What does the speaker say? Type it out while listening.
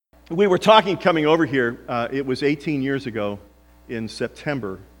We were talking coming over here. It was 18 years ago in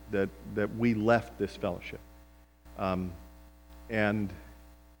September that we left this fellowship. And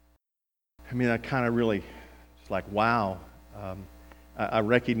I mean, I kind of really, it's like, wow. I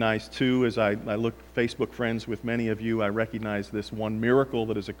recognize, too, as I look Facebook friends with many of you, I recognize this one miracle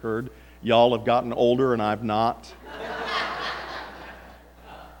that has occurred. Y'all have gotten older and I've not.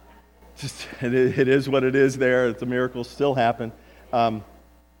 It is what it is there. It's a miracle, still happen.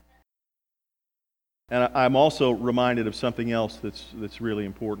 And I'm also reminded of something else that's really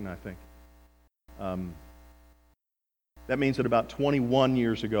important, I think. That means that about 21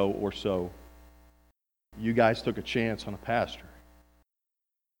 years ago or so, you guys took a chance on a pastor.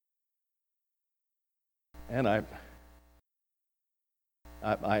 And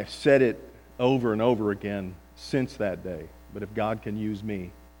I've said it over and over again since that day. But if God can use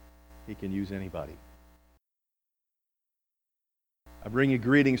me, He can use anybody. I bring you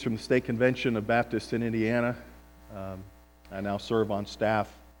greetings from the State Convention of Baptists in Indiana. I now serve on staff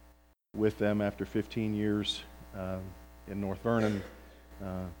with them after 15 years in North Vernon.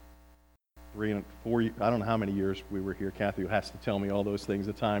 3 and 4, I don't know how many years we were here. Kathy has to tell me all those things,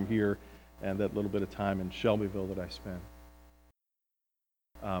 the time here and that little bit of time in Shelbyville that I spent.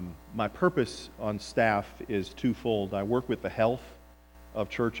 My purpose on staff is twofold. I work with the health of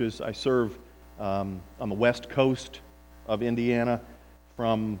churches. I serve on the west coast of Indiana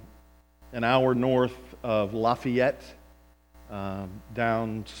from an hour north of Lafayette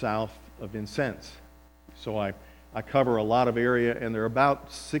down south of Vincennes. So I cover a lot of area, and there are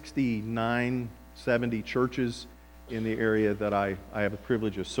about 69, 70 churches in the area that I have the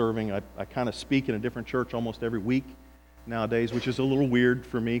privilege of serving. I kind of speak in a different church almost every week nowadays, which is a little weird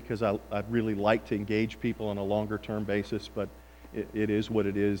for me because I'd really like to engage people on a longer-term basis, but it is what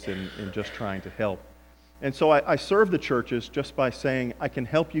it is in just trying to help. And so I serve the churches just by saying, I can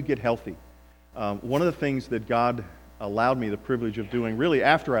help you get healthy. One of the things that God allowed me the privilege of doing, really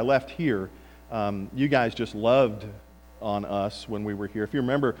after I left here, you guys just loved on us when we were here. If you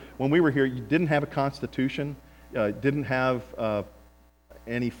remember, when we were here, you didn't have a constitution, didn't have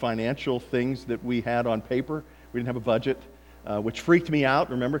any financial things that we had on paper. We didn't have a budget, which freaked me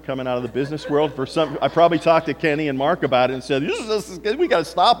out. Remember, coming out of the business world, I probably talked to Kenny and Mark about it and said, we got to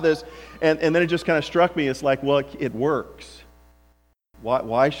stop this. And then it just kind of struck me. It's like, well, it works.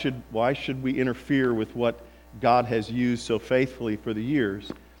 Why should we interfere with what God has used so faithfully for the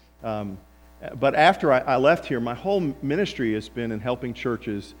years? But after I left here, my whole ministry has been in helping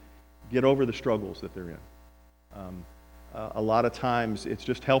churches get over the struggles that they're in. A lot of times, it's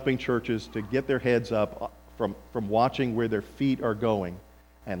just helping churches to get their heads up from watching where their feet are going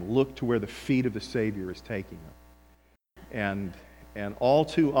and look to where the feet of the Savior is taking them. And all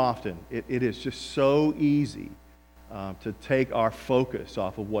too often, it is just so easy to take our focus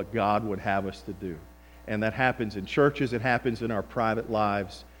off of what God would have us to do. And that happens in churches, it happens in our private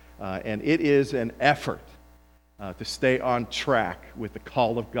lives, and it is an effort to stay on track with the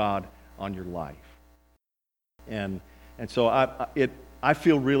call of God on your life. And so I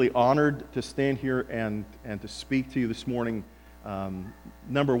feel really honored to stand here and to speak to you this morning.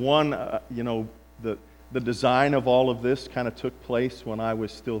 Number one, the design of all of this kind of took place when I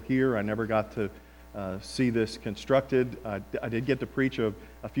was still here. I never got to see this constructed. I did get to preach a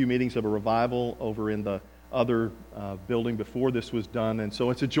few meetings of a revival over in the other building before this was done, and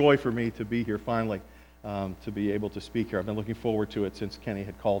so it's a joy for me to be here finally, to be able to speak here. I've been looking forward to it since Kenny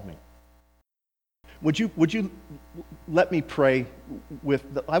had called me. Would you let me pray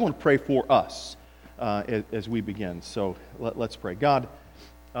I want to pray for us as we begin. So let's pray. God,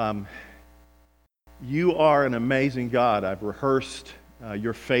 you are an amazing God. I've rehearsed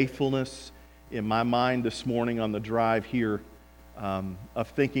your faithfulness in my mind this morning on the drive here, of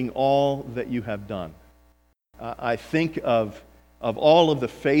thinking all that you have done. I think of all of the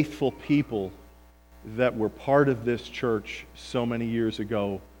faithful people that were part of this church so many years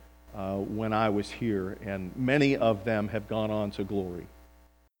ago when I was here, and many of them have gone on to glory.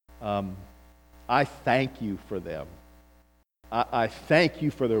 I thank you for them. I thank you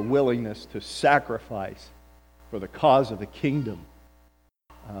for their willingness to sacrifice for the cause of the kingdom.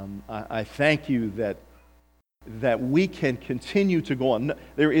 I thank you that we can continue to go on.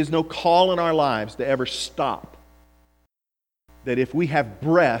 There is no call in our lives to ever stop. That if we have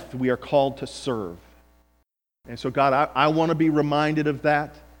breath, we are called to serve. And so, God, I want to be reminded of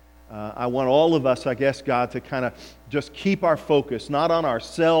that. I want all of us, I guess, God, to kind of just keep our focus, not on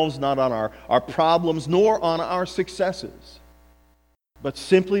ourselves, not on our problems, nor on our successes, but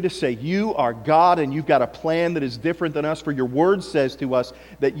simply to say, you are God and you've got a plan that is different than us, for your word says to us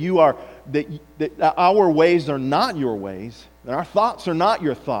that that our ways are not your ways And our thoughts are not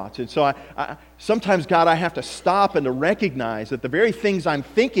your thoughts. And so sometimes, God, I have to stop and to recognize that the very things I'm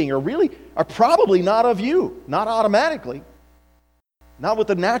thinking are probably not of you, not automatically, not with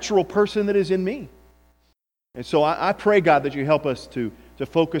the natural person that is in me. And so I pray, God, that you help us to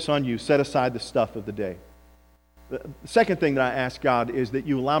focus on you, set aside the stuff of the day. The second thing that I ask, God, is that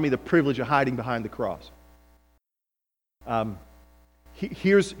you allow me the privilege of hiding behind the cross.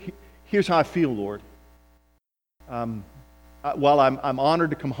 Here's how I feel, Lord. While I'm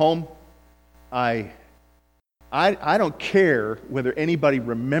honored to come home, I don't care whether anybody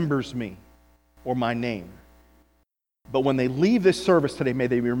remembers me or my name. But when they leave this service today, may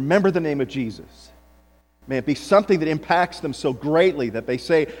they remember the name of Jesus. May it be something that impacts them so greatly that they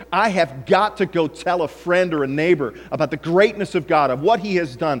say, I have got to go tell a friend or a neighbor about the greatness of God, of what He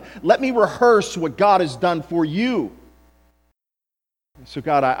has done. Let me rehearse what God has done for you. So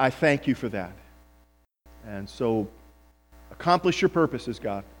God, I thank you for that. And so accomplish your purposes,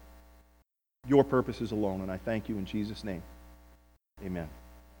 God. Your purposes alone. And I thank you in Jesus' name. Amen.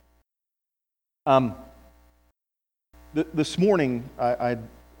 This morning,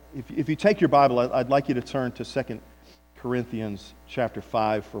 if you take your Bible, I'd like you to turn to 2 Corinthians chapter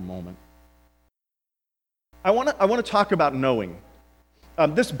 5 for a moment. I want to talk about knowing.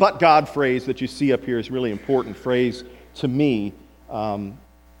 This "but God" phrase that you see up here is a really important phrase to me. And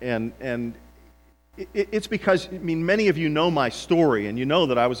it's because, many of you know my story, and you know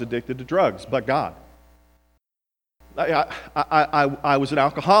that I was addicted to drugs, but God. I was an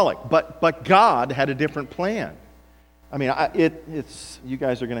alcoholic, but God had a different plan. It's you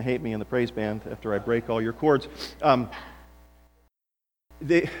guys are going to hate me in the praise band after I break all your chords.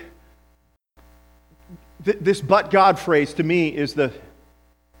 This "but God" phrase to me is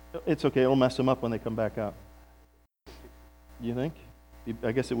it's okay, it'll mess them up when they come back up. You think?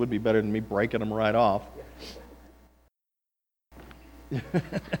 I guess it would be better than me breaking them right off.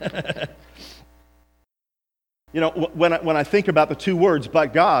 When I think about the two words,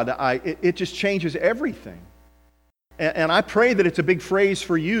 "but God," it just changes everything. And I pray that it's a big phrase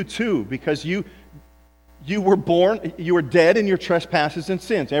for you too, because you were born, you were dead in your trespasses and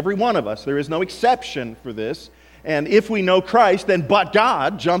sins. Every one of us. There is no exception for this. And if we know Christ, then "but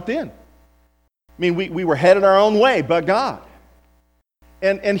God" jumped in. We were headed our own way, but God.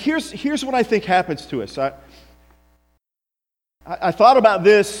 And here's what I think happens to us. I thought about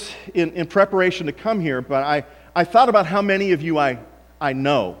this in preparation to come here, but I thought about how many of you I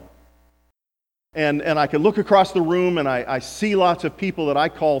know. And I can look across the room and I see lots of people that I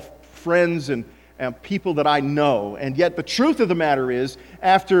call friends and people that I know. And yet the truth of the matter is,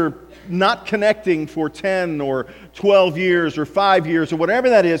 after not connecting for 10 or 12 years or 5 years or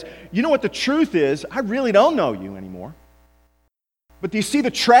whatever that is, you know what the truth is? I really don't know you anymore. But do you see the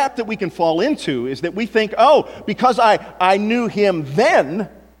trap that we can fall into is that we think, because I knew him then,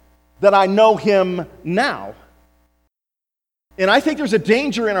 that I know him now. And I think there's a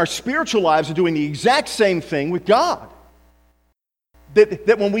danger in our spiritual lives of doing the exact same thing with God.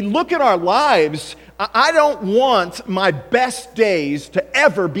 That when we look at our lives, I don't want my best days to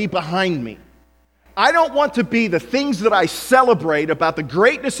ever be behind me. I don't want to be the things that I celebrate about the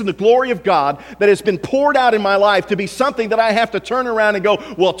greatness and the glory of God that has been poured out in my life to be something that I have to turn around and go,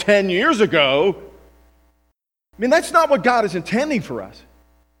 10 years ago. That's not what God is intending for us.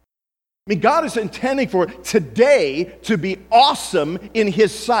 God is intending for today to be awesome in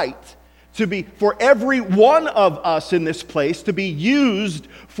His sight. To be, for every one of us in this place, to be used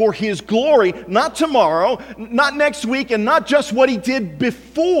for His glory, not tomorrow, not next week, and not just what He did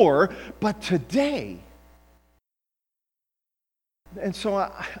before, but today. And so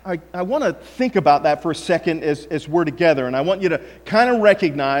I want to think about that for a second as we're together, and I want you to kind of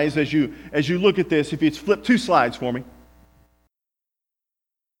recognize as you look at this, if you flip 2 slides for me,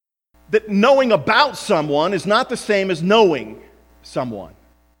 that knowing about someone is not the same as knowing someone.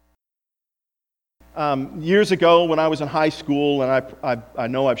 Years ago, when I was in high school, and I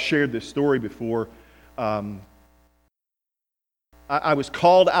know I've shared this story before, I was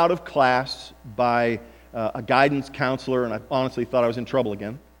called out of class by a guidance counselor, and I honestly thought I was in trouble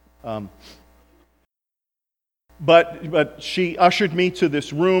again. But she ushered me to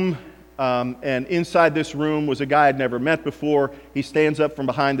this room, and inside this room was a guy I'd never met before. He stands up from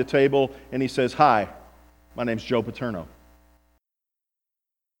behind the table, and he says, "Hi, my name's Joe Paterno."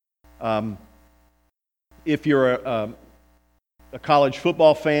 If you're a college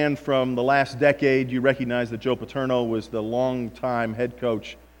football fan from the last decade, you recognize that Joe Paterno was the longtime head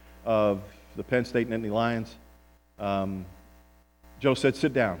coach of the Penn State Nittany Lions. Joe said,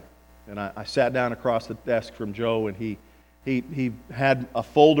 "Sit down." And I sat down across the desk from Joe, and he had a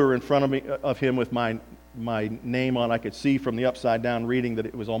folder in front of him with my my name on. I could see from the upside down reading that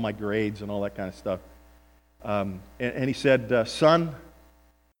it was all my grades and all that kind of stuff. And he said, son,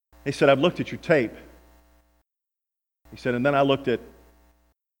 he said, I've looked at your tape. He said, and then I looked at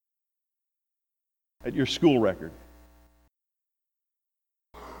your school record.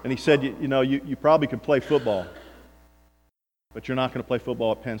 And he said, you probably could play football, but you're not going to play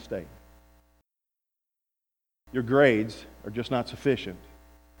football at Penn State. Your grades are just not sufficient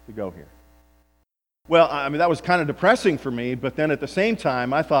to go here. Well, I mean, that was kind of depressing for me, but then at the same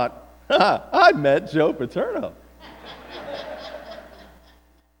time, I thought, I met Joe Paterno.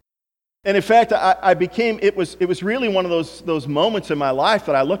 And in fact, it was really one of those moments in my life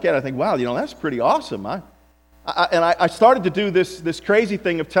that I look at and I think, wow, that's pretty awesome. I started to do this crazy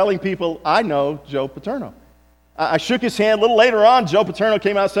thing of telling people I know Joe Paterno. I shook his hand. A little later on, Joe Paterno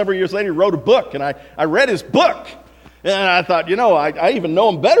came out several years later. He wrote a book, and I read his book. And I thought, I even know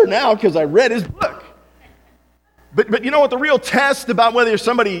him better now because I read his book. But you know what? The real test about whether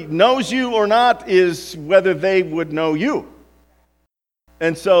somebody knows you or not is whether they would know you.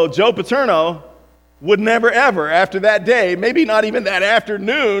 And so Joe Paterno would never, ever, after that day, maybe not even that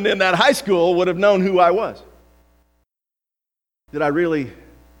afternoon in that high school, would have known who I was. Did I really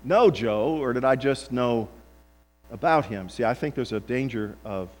know Joe, or did I just know about him? See, I think there's a danger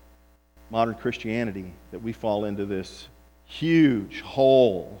of modern Christianity that we fall into this huge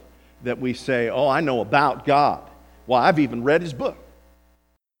hole that we say, oh, I know about God. Well, I've even read his book.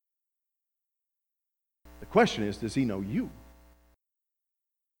 The question is, does he know you?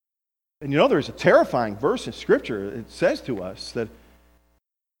 And there's a terrifying verse in Scripture. It says to us that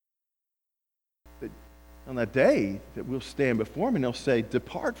on that day that we'll stand before him and he'll say,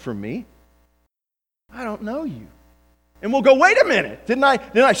 depart from me. I don't know you. And we'll go, wait a minute. Didn't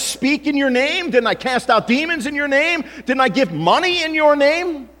I speak in your name? Didn't I cast out demons in your name? Didn't I give money in your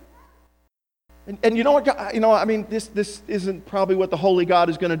name? And you know what, God, this isn't probably what the holy God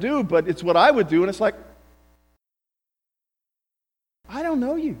is going to do, but it's what I would do. And it's like, I don't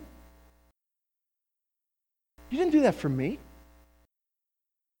know you. You didn't do that for me.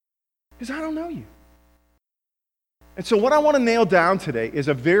 Because I don't know you. And so what I want to nail down today is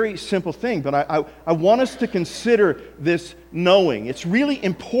a very simple thing, but I want us to consider this knowing. It's really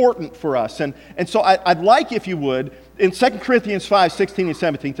important for us. And so I'd like, if you would, in 2 Corinthians 5, 16 and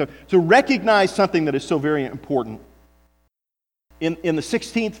 17, to recognize something that is so very important. In the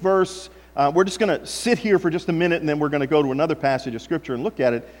 16th verse, we're just going to sit here for just a minute, and then we're going to go to another passage of Scripture and look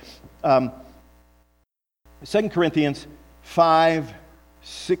at it. 2 Corinthians 5,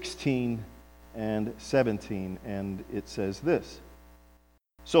 16 and 17, and it says this.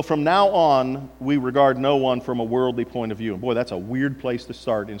 So from now on, we regard no one from a worldly point of view. And boy, that's a weird place to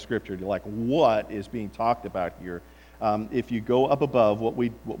start in Scripture. You're like, what is being talked about here? If you go up above, what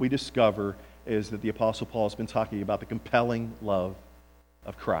we discover is that the Apostle Paul has been talking about the compelling love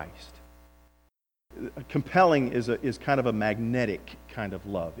of Christ. Compelling is kind of a magnetic kind of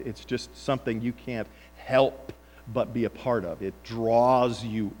love. It's just something you can't help but be a part of. It draws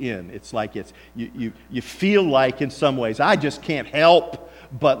you in. It's like you feel like in some ways, I just can't help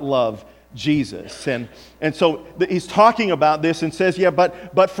but love Jesus. And so he's talking about this and says,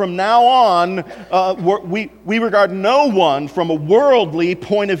 but from now on, we regard no one from a worldly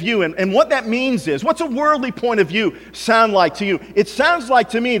point of view. And what that means is, what's a worldly point of view sound like to you? It sounds like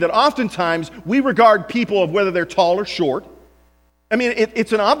to me that oftentimes we regard people of whether they're tall or short. I mean,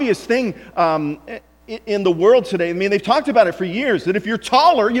 it's an obvious thing in the world today. I mean, they've talked about it for years, that if you're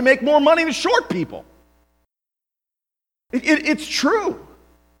taller, you make more money than short people. It's true.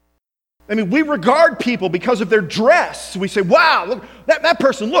 I mean, we regard people because of their dress. We say, wow, look, that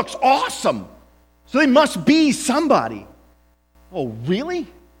person looks awesome. So they must be somebody. Oh, really?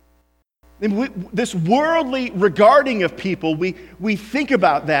 And this worldly regarding of people, we think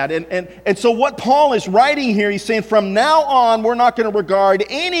about that. And so what Paul is writing here, he's saying from now on, we're not going to regard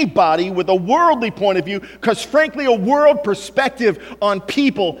anybody with a worldly point of view, because frankly, a world perspective on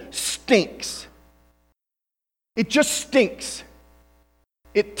people stinks. It just stinks.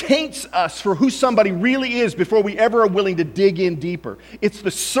 It taints us for who somebody really is before we ever are willing to dig in deeper. It's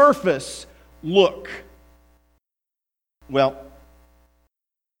the surface look. Well,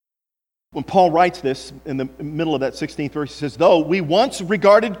 when Paul writes this in the middle of that 16th verse, he says, though we once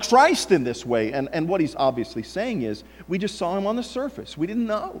regarded Christ in this way, and what he's obviously saying is, we just saw him on the surface. We didn't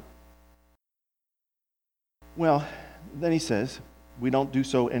know. Well, then he says, we don't do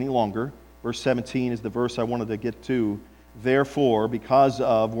so any longer. Verse 17 is the verse I wanted to get to. Therefore, because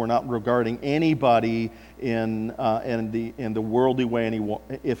of, we're not regarding anybody in the worldly way.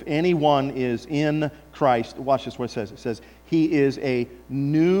 If anyone is in Christ, watch this, what it says. It says, he is a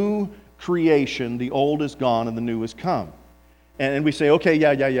new creation. The old is gone and the new has come. And we say, okay,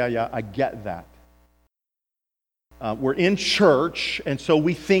 yeah, I get that. We're in church, and so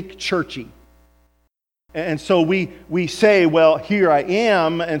we think churchy. And so we say, well, here I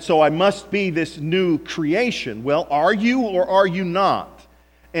am, and so I must be this new creation. Well, are you or are you not?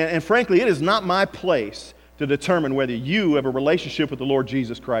 And frankly, it is not my place to determine whether you have a relationship with the Lord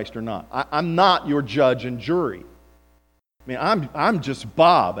Jesus Christ or not. I'm not your judge and jury. I mean, I'm just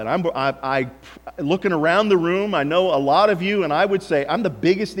Bob, and I looking around the room, I know a lot of you, and I would say I'm the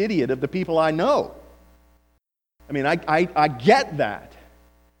biggest idiot of the people I know. I mean, I get that.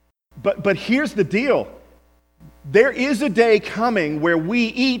 But here's the deal. There is a day coming where we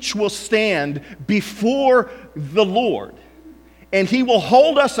each will stand before the Lord, and He will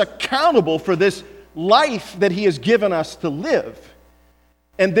hold us accountable for this life that He has given us to live.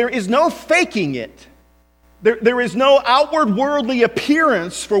 And there is no faking it. There is no outward worldly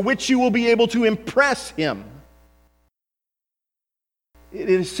appearance for which you will be able to impress Him. It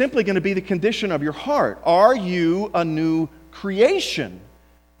is simply going to be the condition of your heart. Are you a new creation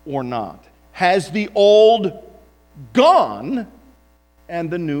or not? Has the old gone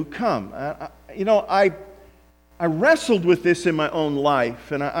and the new come? I wrestled with this in my own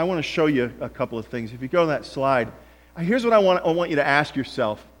life, and I want to show you a couple of things. If you go to that slide, here's what I want you to ask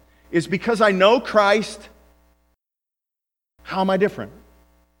yourself. Is because I know Christ, how am I different?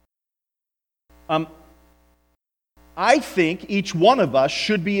 I think each one of us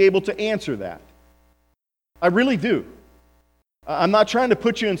should be able to answer that. I really do. I'm not trying to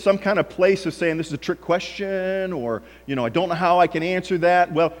put you in some kind of place of saying this is a trick question or, I don't know how I can answer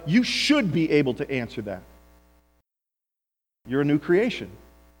that. Well, you should be able to answer that. You're a new creation.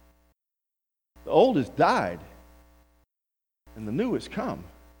 The old has died and the new has come.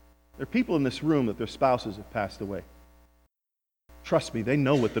 There are people in this room that their spouses have passed away. Trust me, they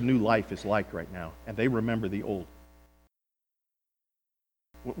know what the new life is like right now, and they remember the old.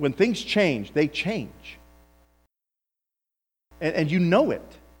 When things change, they change. And you know it.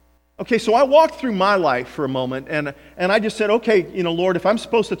 Okay, so I walked through my life for a moment, and I just said, okay, Lord, if I'm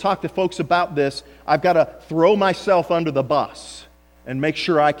supposed to talk to folks about this, I've got to throw myself under the bus and make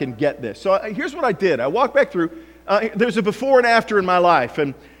sure I can get this. So here's what I did. I walked back through. There's a before and after in my life,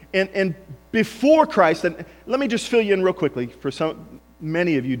 and before Christ, and let me just fill you in real quickly, for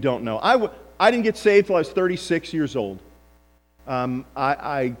many of you don't know. I didn't get saved till I was 36 years old.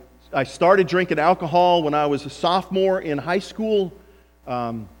 I started drinking alcohol when I was a sophomore in high school.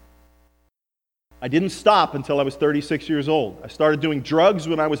 I didn't stop until I was 36 years old. I started doing drugs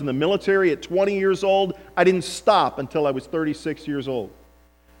when I was in the military at 20 years old. I didn't stop until I was 36 years old.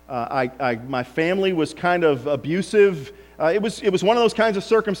 My family was kind of abusive. It was one of those kinds of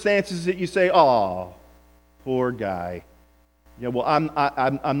circumstances that you say, "Oh, poor guy." Yeah, well,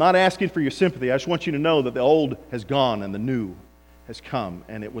 I'm not asking for your sympathy. I just want you to know that the old has gone and the new has come,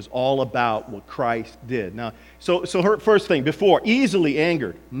 and it was all about what Christ did. Now, so her first thing, before, easily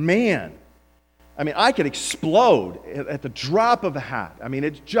angered. Man, I mean, I could explode at the drop of a hat. I mean,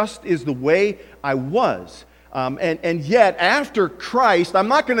 it just is the way I was. And yet, after Christ, I'm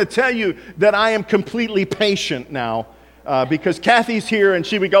not going to tell you that I am completely patient now, because Kathy's here and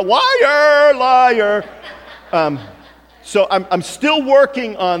she would go, "Liar, liar." So I'm still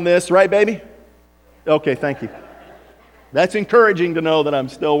working on this, right, baby? Okay, thank you. That's encouraging to know that I'm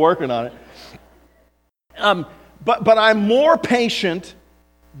still working on it. But I'm more patient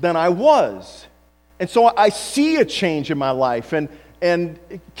than I was. And so I see a change in my life, and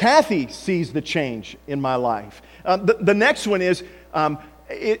Kathy sees the change in my life. The next one is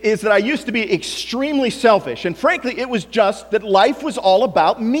that I used to be extremely selfish. And frankly, it was just that life was all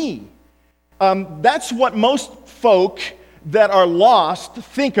about me. That's what most folk that are lost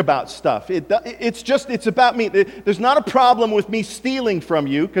think about stuff. It's about me. There's not a problem with me stealing from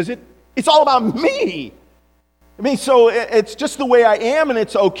you because it's all about me. I mean, so it's just the way I am, and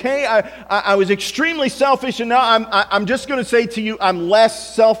it's okay. I was extremely selfish, and now I'm just going to say to you, I'm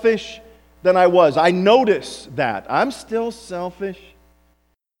less selfish than I was. I notice that. I'm still selfish.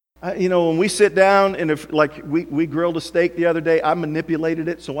 When we sit down, and if we grilled a steak the other day, I manipulated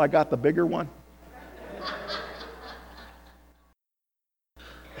it, so I got the bigger one.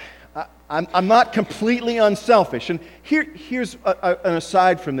 I'm not completely unselfish. And here's an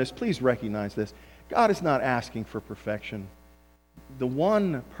aside from this. Please recognize this. God is not asking for perfection. The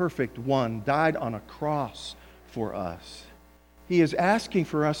one perfect one died on a cross for us. He is asking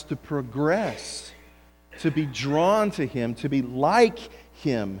for us to progress, to be drawn to Him, to be like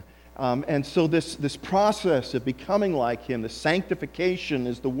Him. And so this process of becoming like Him, the sanctification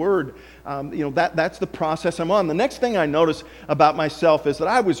is the word, that's the process I'm on. The next thing I notice about myself is that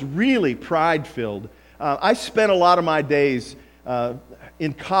I was really pride-filled. I spent a lot of my days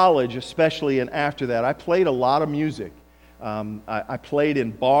in college, especially, and after that, I played a lot of music. I played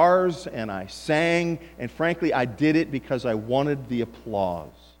in bars and I sang, and frankly, I did it because I wanted the applause.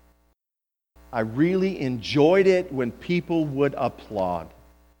 I really enjoyed it when people would applaud.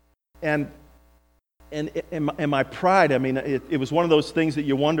 And my pride, I mean, it was one of those things that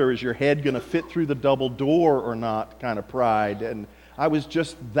you wonder, is your head going to fit through the double door or not kind of pride. And I was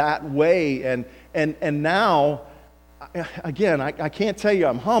just that way. And now, again, I can't tell you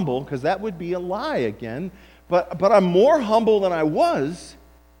I'm humble, because that would be a lie again. But I'm more humble than I was.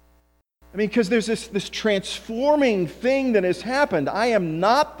 I mean, because there's this transforming thing that has happened. I am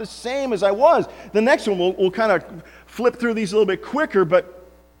not the same as I was. The next one, we'll kind of flip through these a little bit quicker, but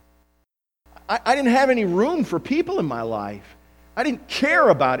I didn't have any room for people in my life. I didn't care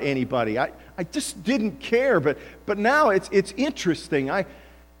about anybody. I just didn't care. But now it's interesting.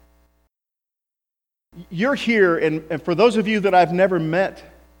 You're here, and for those of you that I've never met,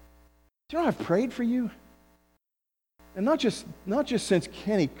 do you know I've prayed for you? And not just since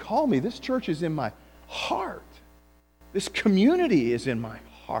Kenny called me. This church is in my heart. This community is in my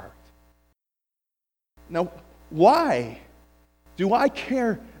heart. Now, why do I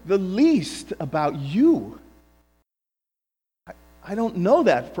care the least about you? I don't know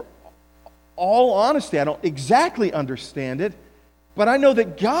that. For all honesty, I don't exactly understand it, but I know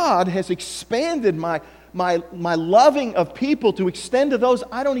that God has expanded my loving of people to extend to those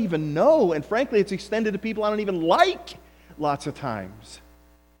I don't even know, and frankly, it's extended to people I don't even like lots of times.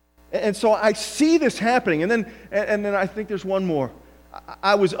 And so I see this happening, and then I think there's one more.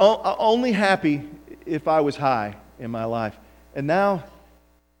 I was only happy if I was high in my life, and now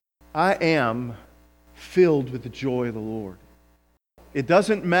I am filled with the joy of the Lord. It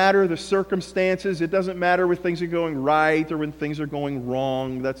doesn't matter the circumstances. It doesn't matter when things are going right or when things are going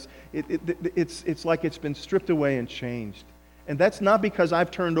wrong. It's like it's been stripped away and changed. And that's not because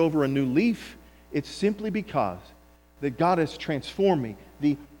I've turned over a new leaf. It's simply because that God has transformed me.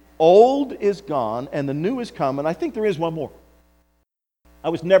 The old is gone and the new has come. And I think there is one more. I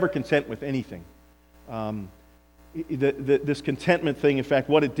was never content with anything. This contentment thing, in fact,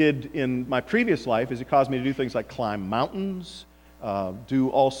 what it did in my previous life is it caused me to do things like climb mountains, do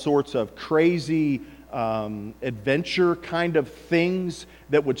all sorts of crazy adventure kind of things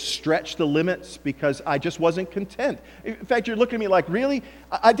that would stretch the limits because I just wasn't content. In fact, you're looking at me like, really?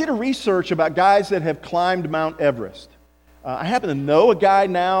 I did a research about guys that have climbed Mount Everest. I happen to know a guy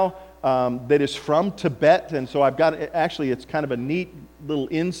now that is from Tibet, and so I've got, actually, it's kind of a neat little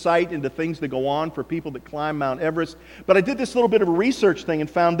insight into things that go on for people that climb Mount Everest. But I did this little bit of a research thing and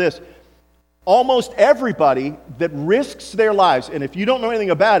found this. Almost everybody that risks their lives, and if you don't know anything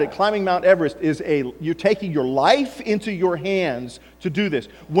about it, climbing Mount Everest is you're taking your life into your hands to do this.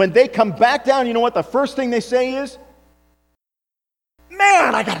 When they come back down, you know what the first thing they say is?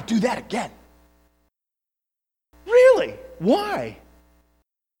 Man, I got to do that again. Really? Why?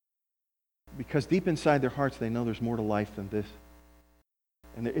 Because deep inside their hearts, they know there's more to life than this.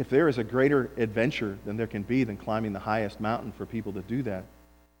 And if there is a greater adventure than there can be than climbing the highest mountain for people to do that,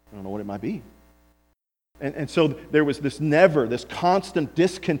 I don't know what it might be. And so there was this constant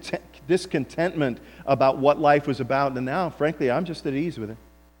discontentment about what life was about. And now, frankly, I'm just at ease with it.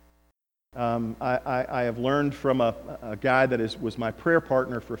 I have learned from a guy that was my prayer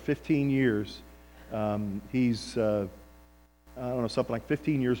partner for 15 years. He's, I don't know, something like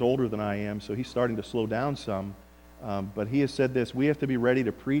 15 years older than I am, so he's starting to slow down some. But he has said this: we have to be ready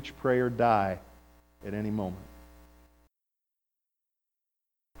to preach, pray, or die at any moment.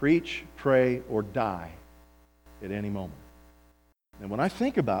 Preach, pray, or die at any moment. And when I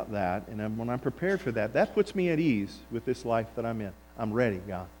think about that, and when I'm prepared for that, that puts me at ease with this life that I'm in. I'm ready,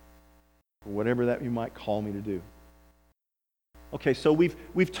 God, for whatever that you might call me to do. Okay, so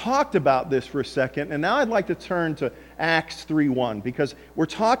we've talked about this for a second, and now I'd like to turn to Acts 3:1, because we're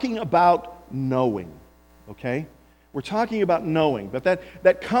talking about knowing, okay? We're talking about knowing, but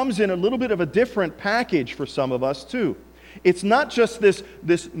that comes in a little bit of a different package for some of us too. It's not just this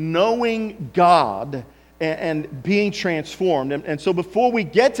knowing God and being transformed. And so before we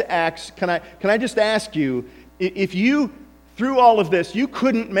get to Acts, can I just ask you, if you, through all of this, you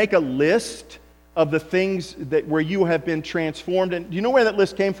couldn't make a list of the things where you have been transformed, and do you know where that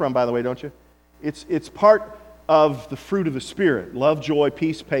list came from, by the way, don't you? It's part of the fruit of the Spirit: love, joy,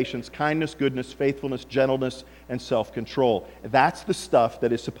 peace, patience, kindness, goodness, faithfulness, gentleness, and self-control. That's the stuff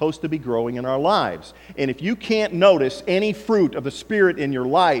that is supposed to be growing in our lives. And if you can't notice any fruit of the Spirit in your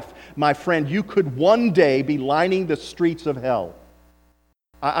life, my friend, you could one day be lining the streets of hell.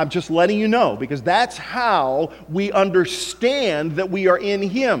 I'm just letting you know, because that's how we understand that we are in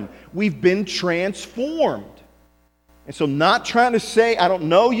Him. We've been transformed. And so, not trying to say, I don't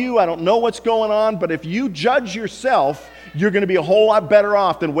know you, I don't know what's going on, but if you judge yourself, you're going to be a whole lot better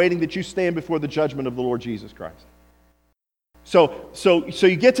off than waiting that you stand before the judgment of the Lord Jesus Christ. So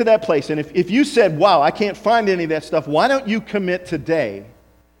you get to that place, and if you said, wow, I can't find any of that stuff, why don't you commit today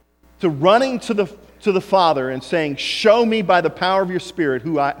to running to the Father and saying, show me by the power of your Spirit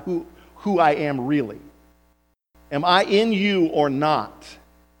who I am really. Am I in you or not?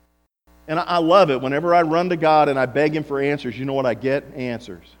 And I love it. Whenever I run to God and I beg Him for answers, you know what I get?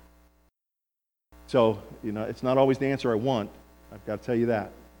 Answers. So, it's not always the answer I want. I've got to tell you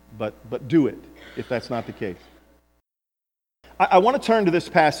that. But do it if that's not the case. I want to turn to this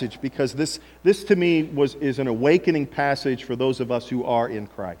passage because this to me is an awakening passage for those of us who are in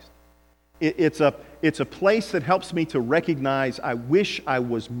Christ. It's a place that helps me to recognize I wish I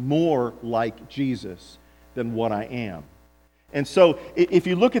was more like Jesus than what I am. And so if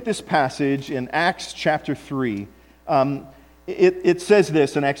you look at this passage in Acts chapter 3, it says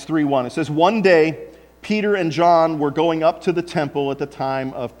this in Acts 3:1. It says, one day Peter and John were going up to the temple at the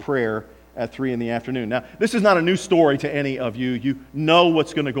time of prayer at 3 in the afternoon. Now, this is not a new story to any of you. You know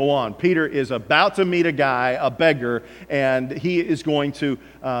what's going to go on. Peter is about to meet a guy, a beggar, and he is going to,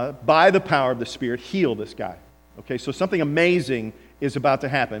 by the power of the Spirit, heal this guy. Okay, so something amazing is about to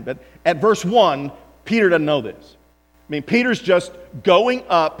happen. But at verse 1, Peter doesn't know this. Peter's just going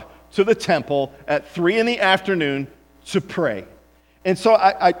up to the temple at 3 in the afternoon to pray. And so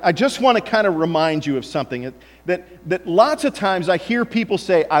I just want to kind of remind you of something, that lots of times I hear people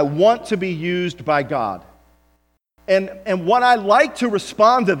say, I want to be used by God. And what I like to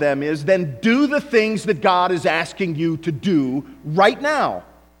respond to them is, then do the things that God is asking you to do right now.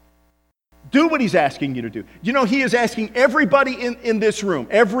 Do what He's asking you to do. He is asking everybody in this room,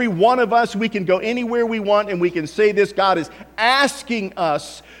 every one of us, we can go anywhere we want and we can say this. God is asking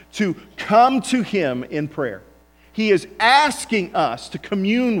us to come to Him in prayer. He is asking us to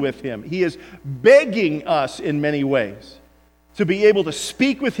commune with Him. He is begging us in many ways to be able to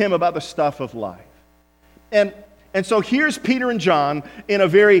speak with Him about the stuff of life. And so here's Peter and John in a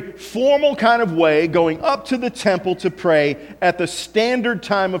very formal kind of way going up to the temple to pray at the standard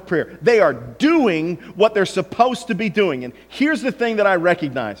time of prayer. They are doing what they're supposed to be doing. And here's the thing that I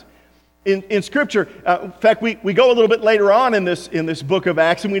recognize. In Scripture, in fact, we go a little bit later on in this book of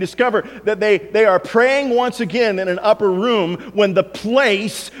Acts, and we discover that they are praying once again in an upper room when the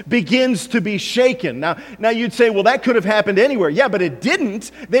place begins to be shaken. Now you'd say, well, that could have happened anywhere. Yeah, but it didn't.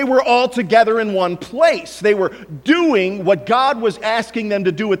 They were all together in one place. They were doing what God was asking them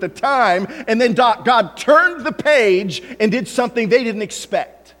to do at the time, and then God turned the page and did something they didn't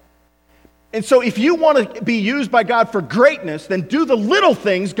expect. And so if you want to be used by God for greatness, then do the little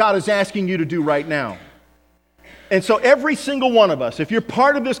things God is asking you to do right now. And so every single one of us, if you're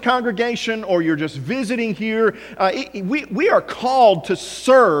part of this congregation or you're just visiting here, we are called to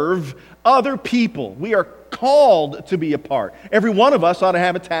serve other people. We are called to be a part. Every one of us ought to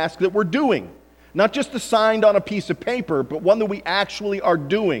have a task that we're doing. Not just assigned on a piece of paper, but one that we actually are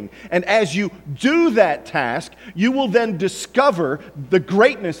doing. And as you do that task, you will then discover the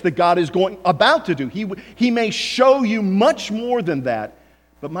greatness that God is about to do. He may show you much more than that.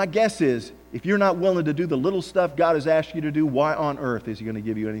 But my guess is, if you're not willing to do the little stuff God has asked you to do, why on earth is He going to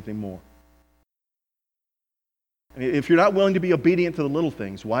give you anything more? If you're not willing to be obedient to the little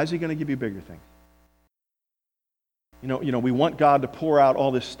things, why is He going to give you bigger things? We want God to pour out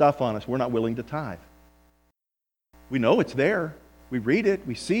all this stuff on us. We're not willing to tithe. We know it's there. We read it.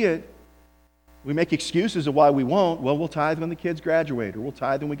 We see it. We make excuses of why we won't. Well, we'll tithe when the kids graduate, or we'll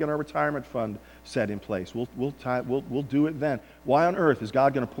tithe when we get our retirement fund set in place. We'll tithe. We'll do it then. Why on earth is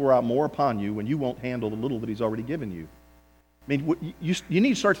God going to pour out more upon you when you won't handle the little that He's already given you? You need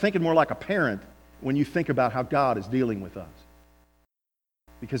to start thinking more like a parent when you think about how God is dealing with us,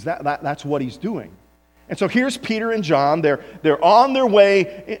 because that's what He's doing. And so here's Peter and John. They're on their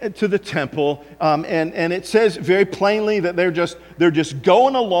way to the temple, and it says very plainly that they're just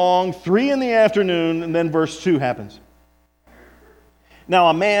going along 3 in the afternoon, and then verse 2 happens. Now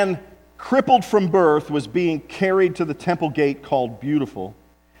a man crippled from birth was being carried to the temple gate called Beautiful,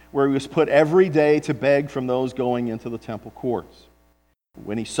 where he was put every day to beg from those going into the temple courts.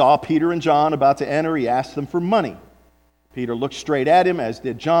 When he saw Peter and John about to enter, he asked them for money. Peter looked straight at him, as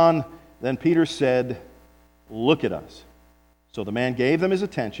did John. Then Peter said, Look at us." So the man gave them his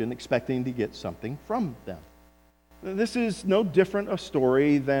attention, expecting to get something from them. This is no different a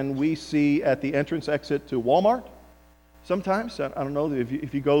story than we see at the entrance exit to Walmart. Sometimes, I don't know,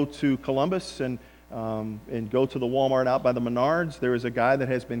 if you go to Columbus and go to the Walmart out by the Menards, there is a guy that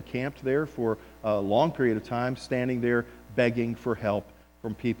has been camped there for a long period of time, standing there begging for help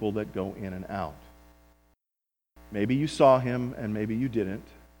from people that go in and out. Maybe you saw him and maybe you didn't.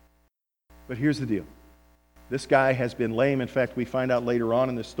 But here's the deal. This guy has been lame. In fact, we find out later on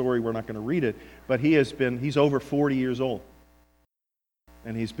in this story, we're not going to read it, but he's over 40 years old.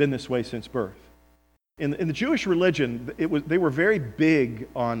 And he's been this way since birth. In the Jewish religion, they were very big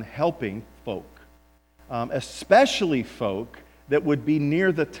on helping folk, especially folk that would be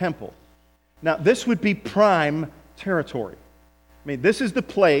near the temple. Now, this would be prime territory. I mean, this is the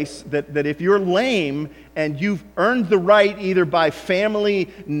place that if you're lame and you've earned the right either by family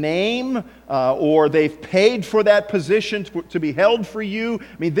name or they've paid for that position to be held for you,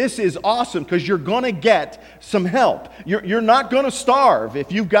 I mean, this is awesome because you're going to get some help. You're not going to starve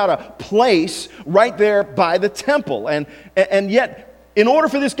if you've got a place right there by the temple. And yet, in order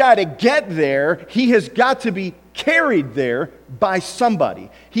for this guy to get there, he has got to be carried there by somebody.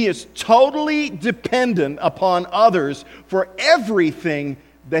 He is totally dependent upon others for everything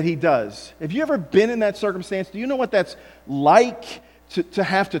that he does. Have you ever been in that circumstance? Do you know what that's like to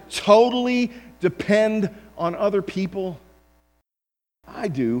have to totally depend on other people? I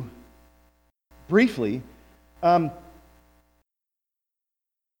do. Briefly,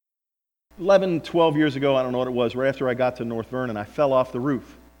 11, 12 years ago, I don't know what it was, right after I got to North Vernon, I fell off the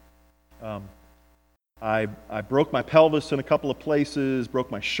roof. I broke my pelvis in a couple of places, broke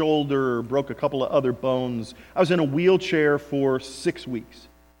my shoulder, broke a couple of other bones. I was in a wheelchair for 6 weeks.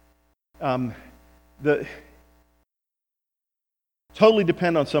 Totally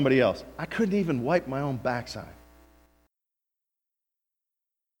depend on somebody else. I couldn't even wipe my own backside.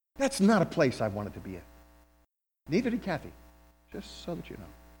 That's not a place I wanted to be in. Neither did Kathy, just so that you know.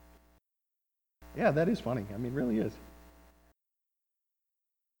 Yeah, that is funny. I mean, it really is.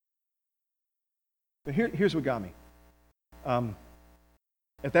 But here's what got me.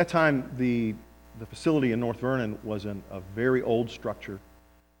 At that time, the facility in North Vernon was a very old structure,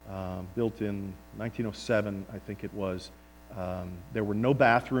 built in 1907, I think it was. There were no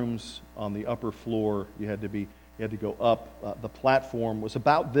bathrooms on the upper floor. You had to go up. The platform was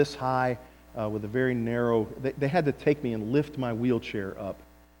about this high, with a very narrow. They had to take me and lift my wheelchair up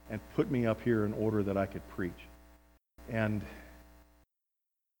and put me up here in order that I could preach. And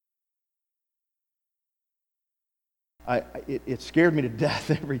it scared me to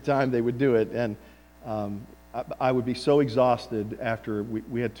death every time they would do it. And I would be so exhausted after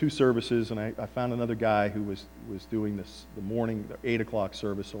we had 2 services, and I found another guy who was doing the morning, the 8 o'clock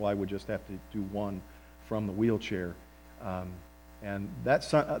service, so I would just have to do one from the wheelchair. And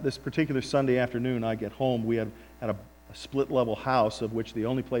this particular Sunday afternoon, I get home, we had a split-level house, of which the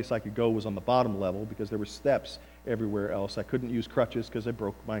only place I could go was on the bottom level because there were steps everywhere else. I couldn't use crutches because I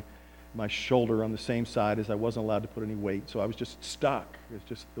broke my shoulder on the same side as I wasn't allowed to put any weight, so I was just stuck. It's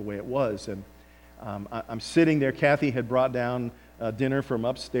just the way it was. And I'm sitting there. Kathy had brought down dinner from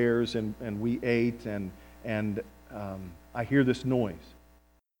upstairs, and we ate, and I hear this noise,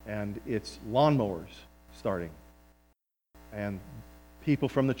 and it's lawnmowers starting, and people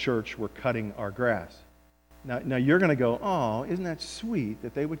from the church were cutting our grass. Now you're going to go, "Oh, isn't that sweet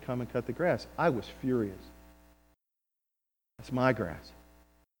that they would come and cut the grass?" I was furious. That's my grass.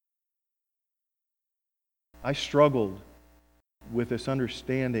 I struggled with this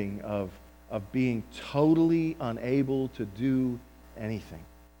understanding of being totally unable to do anything.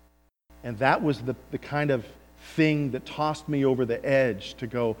 And that was the kind of thing that tossed me over the edge to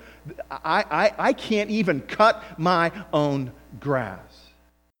go, I can't even cut my own grass.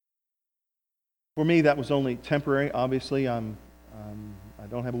 For me, that was only temporary. Obviously, I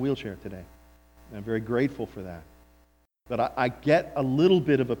don't have a wheelchair today. And I'm very grateful for that. But I get a little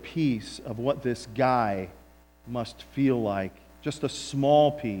bit of a piece of what this guy must feel like, just a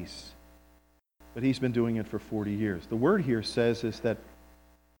small piece. But he's been doing it for 40 years. The word here says is that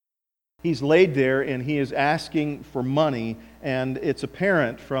he's laid there and he is asking for money, and it's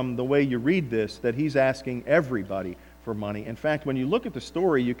apparent from the way you read this that he's asking everybody for money. In fact, when you look at the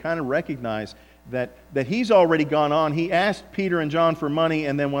story, you kind of recognize that he's already gone on. He asked Peter and John for money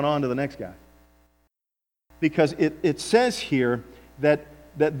and then went on to the next guy. Because it says here that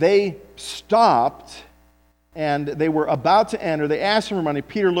they stopped and they were about to enter. They asked him for money.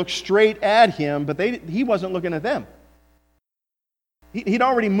 Peter looked straight at him, but he wasn't looking at them. He'd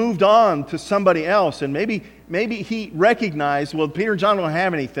already moved on to somebody else, and maybe he recognized, well, Peter and John don't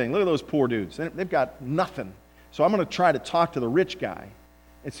have anything. Look at those poor dudes. They've got nothing. So I'm going to try to talk to the rich guy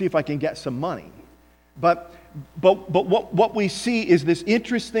and see if I can get some money. But what we see is this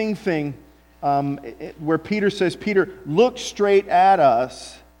interesting thing where Peter says, Peter, look straight at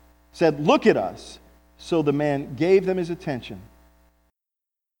us, said, look at us. So the man gave them his attention,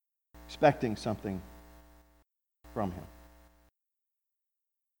 expecting something from him.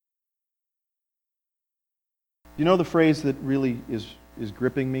 You know the phrase that really is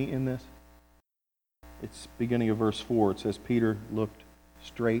gripping me in this? It's beginning of verse 4. It says, Peter looked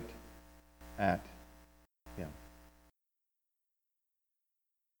straight at him.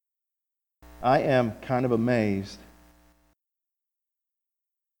 I am kind of amazed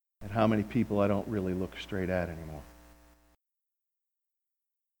at how many people I don't really look straight at anymore.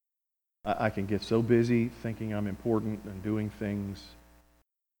 I can get so busy thinking I'm important and doing things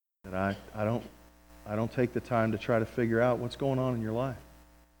that I don't take the time to try to figure out what's going on in your life.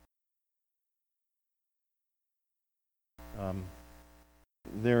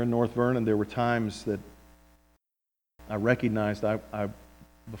 There in North Vernon, there were times that I recognized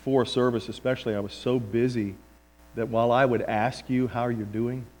before a service especially, I was so busy that while I would ask you how you're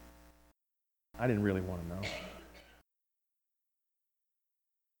doing, I didn't really want to know.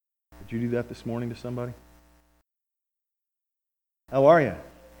 Did you do that this morning to somebody? How are you?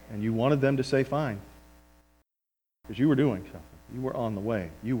 And you wanted them to say fine. Because you were doing something. You were on the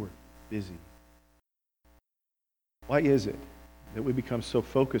way. You were busy. Why is it that we become so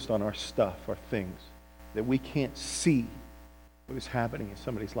focused on our stuff, our things, that we can't see what is happening in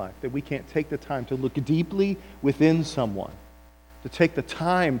somebody's life? That we can't take the time to look deeply within someone, to take the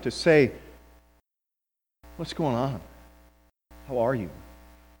time to say, what's going on? How are you?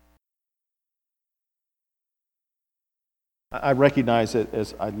 I recognize that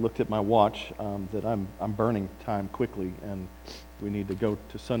as I looked at my watch that I'm burning time quickly, and we need to go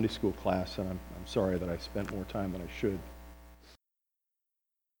to Sunday school class, and I'm sorry that I spent more time than I should.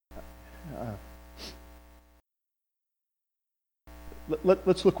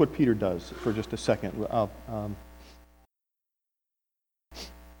 Let's look what Peter does for just a second.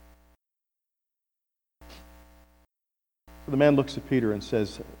 The man looks at Peter and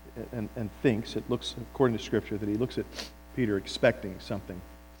says, and thinks, it looks, according to Scripture, that he looks at Peter expecting something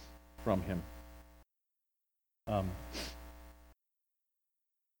from him. Are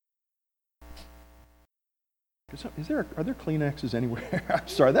there Kleenexes anywhere? I'm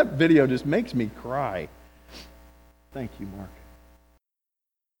sorry, that video just makes me cry. Thank you, Mark.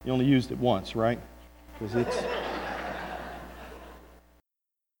 You only used it once, right? Because it's...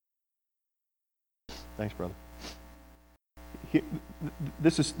 Thanks, brother.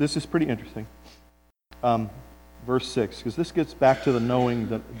 This is pretty interesting. Verse 6, because this gets back to the knowing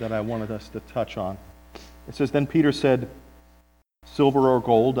that I wanted us to touch on. It says, Then Peter said, Silver or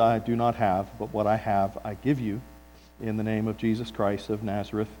gold I do not have, but what I have I give you. In the name of Jesus Christ of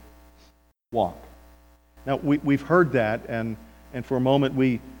Nazareth, walk. Now, we've heard that, and for a moment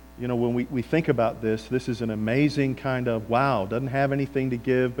when we think about this is an amazing kind of, wow, doesn't have anything to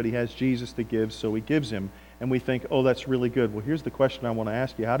give, but he has Jesus to give, so he gives him. And we think, oh, that's really good. Well, here's the question I want to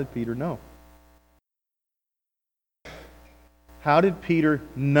ask you. How did Peter know? How did Peter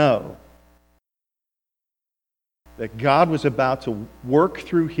know that God was about to work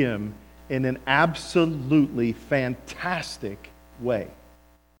through him in an absolutely fantastic way?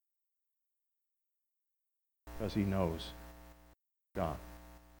 Because he knows God.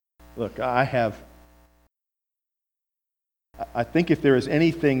 Look, I think if there is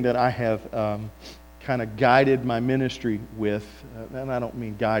anything that I have kind of guided my ministry with, and I don't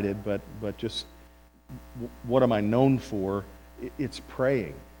mean guided, but just what am I known for? It's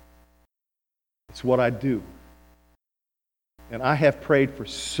praying. It's what I do. And I have prayed for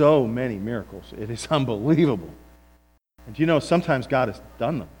so many miracles. It is unbelievable. And you know, sometimes God has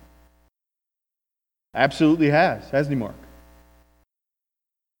done them. Absolutely has, hasn't he, Mark?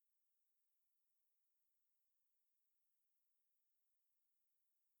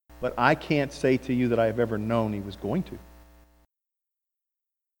 But I can't say to you that I have ever known he was going to.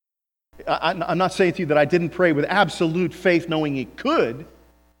 I'm not saying to you that I didn't pray with absolute faith knowing he could.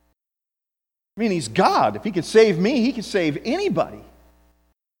 I mean, he's God. If he can save me, he can save anybody.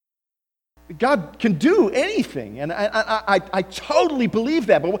 God can do anything, and I totally believe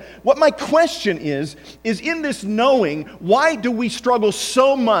that. But what my question is in this knowing, why do we struggle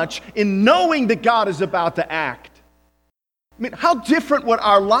so much in knowing that God is about to act? I mean, how different would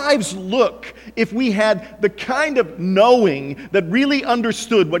our lives look if we had the kind of knowing that really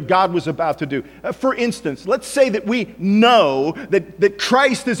understood what God was about to do? For instance, let's say that we know that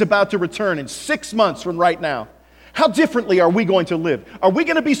Christ is about to return in 6 months from right now. How differently are we going to live? Are we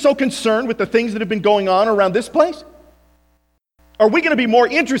going to be so concerned with the things that have been going on around this place? Are we going to be more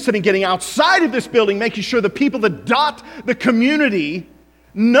interested in getting outside of this building, making sure the people that dot the community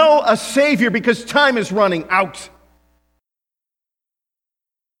know a Savior because time is running out?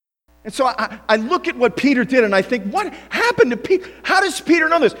 And so I look at what Peter did and I think, what happened to Peter? How does Peter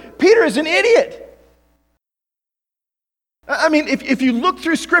know this? Peter is an idiot. I mean, if you look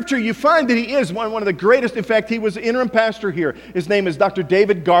through Scripture, you find that he is one of the greatest. In fact, he was the interim pastor here. His name is Dr.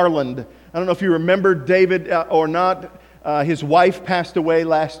 David Garland. I don't know if you remember David or not. His wife passed away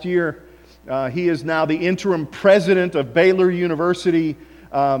last year. He is now the interim president of Baylor University.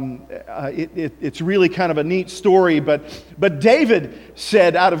 It's really kind of a neat story, but David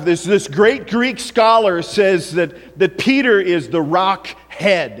said, out of this great Greek scholar says that Peter is the rock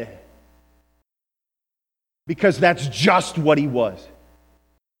head, because that's just what he was.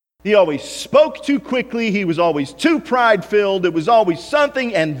 He always spoke too quickly, he was always too pride-filled, it was always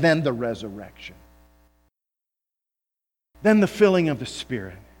something, and then the resurrection. Then the filling of the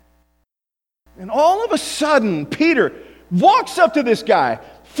Spirit. And all of a sudden, Peter walks up to this guy,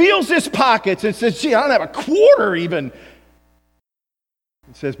 feels his pockets, and says, gee, I don't have a quarter even.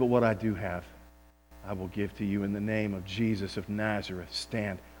 He says, but what I do have, I will give to you in the name of Jesus of Nazareth.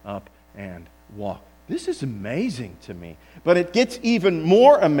 Stand up and walk. This is amazing to me. But it gets even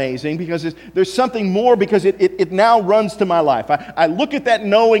more amazing because there's something more, because it now runs to my life. I look at that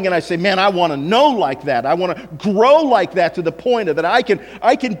knowing and I say, man, I want to know like that. I want to grow like that to the point that I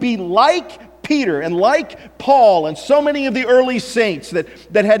can be like Peter and like Paul and so many of the early saints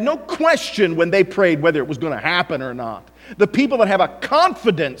that had no question when they prayed whether it was going to happen or not. The people that have a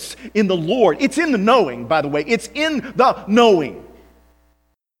confidence in the Lord. It's in the knowing, by the way. It's in the knowing.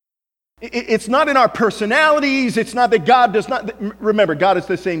 It's not in our personalities. It's not that God does not... Remember, God is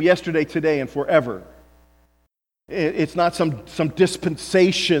the same yesterday, today, and forever. It's not some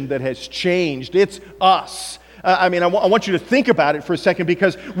dispensation that has changed. It's us. I want you to think about it for a second,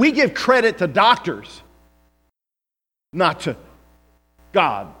 because we give credit to doctors, not to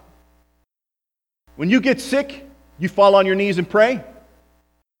God. When you get sick, you fall on your knees and pray?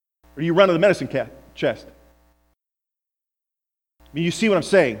 Or do you run to the medicine chest? I mean, you see what I'm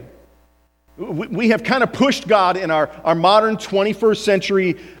saying? We have kind of pushed God in our modern 21st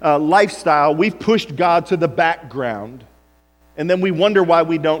century lifestyle. We've pushed God to the background. And then we wonder why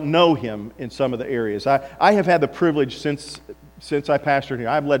we don't know Him in some of the areas. I have had the privilege since I pastored here.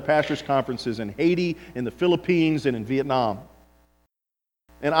 I've led pastors' conferences in Haiti, in the Philippines, and in Vietnam.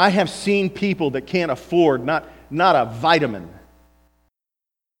 And I have seen people that can't afford not a vitamin.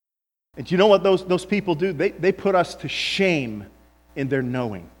 And do you know what those people do? They put us to shame in their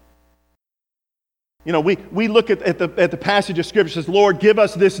knowing. You know, we look at the passage of Scripture that says, Lord, give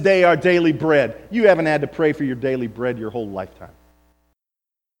us this day our daily bread. You haven't had to pray for your daily bread your whole lifetime.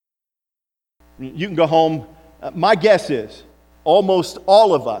 You can go home. My guess is almost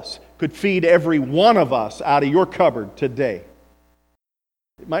all of us could feed every one of us out of your cupboard today.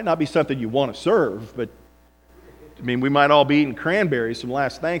 It might not be something you want to serve, but I mean, we might all be eating cranberries from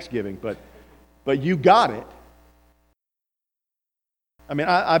last Thanksgiving, but you got it. I mean,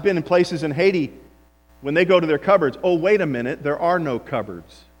 I've been in places in Haiti. When they go to their cupboards, oh, wait a minute, there are no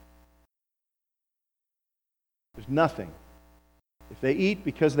cupboards. There's nothing. If they eat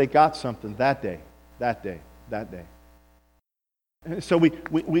because they got something that day. And so we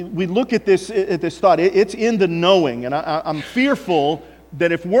look at this thought. It's in the knowing, and I'm fearful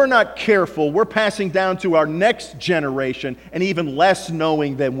that if we're not careful, we're passing down to our next generation and even less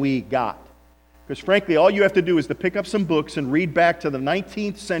knowing than we got. Because frankly, all you have to do is to pick up some books and read back to the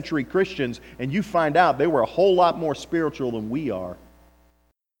 19th century Christians, and you find out they were a whole lot more spiritual than we are.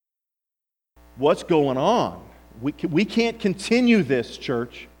 What's going on? We can't continue this,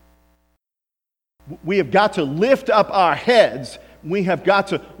 church. We have got to lift up our heads. We have got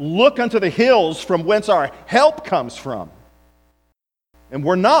to look unto the hills from whence our help comes from. And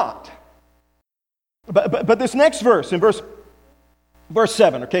we're not. But this next verse, in verse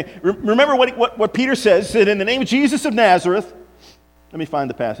 7, okay? Remember what Peter says. He said, in the name of Jesus of Nazareth. Let me find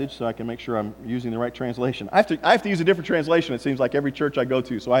the passage so I can make sure I'm using the right translation. I have to use a different translation, it seems like, every church I go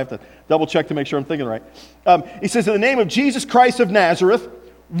to, so I have to double check to make sure I'm thinking right. He says, in the name of Jesus Christ of Nazareth,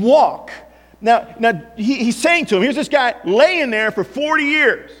 walk. Now he's saying to him, here's this guy laying there for 40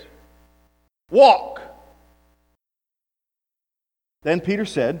 years. Walk. Then Peter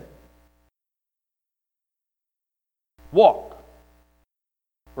said, walk.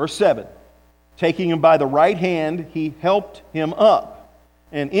 Verse 7, taking him by the right hand, he helped him up.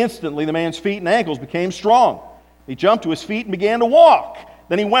 And instantly the man's feet and ankles became strong. He jumped to his feet and began to walk.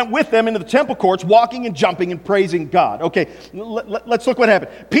 Then he went with them into the temple courts, walking and jumping and praising God. Okay, let's look what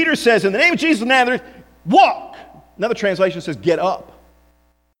happened. Peter says, in the name of Jesus of Nazareth, walk. Another translation says, get up.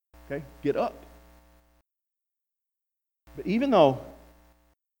 Okay, get up. But even though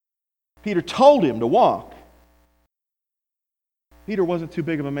Peter told him to walk, Peter wasn't too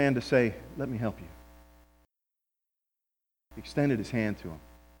big of a man to say, let me help you. He extended his hand to him.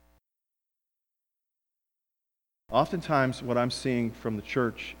 Oftentimes, what I'm seeing from the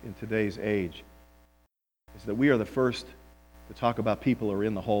church in today's age is that we are the first to talk about people who are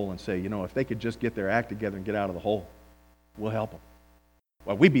in the hole and say, you know, if they could just get their act together and get out of the hole, we'll help them.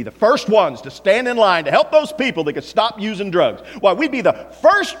 Why, we'd be the first ones to stand in line to help those people that could stop using drugs. Why, we'd be the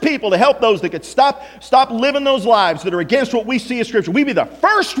first people to help those that could stop living those lives that are against what we see in Scripture. We'd be the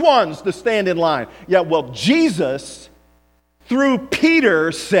first ones to stand in line. Yeah, well, Jesus, through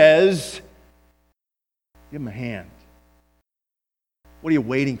Peter, says, give him a hand. What are you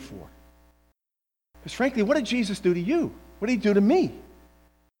waiting for? Because frankly, what did Jesus do to you? What did he do to me?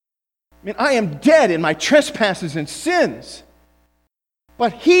 I mean, I am dead in my trespasses and sins.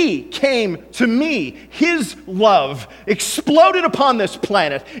 But he came to me. His love exploded upon this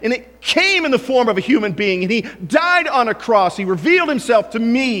planet, and it came in the form of a human being, and he died on a cross. He revealed himself to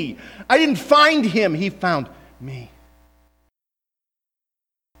me. I didn't find him. He found me.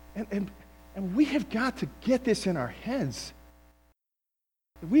 And we have got to get this in our heads.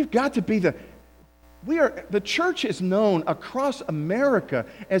 We've got to be the church is known across America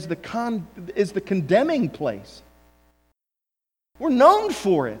as the condemning place. We're known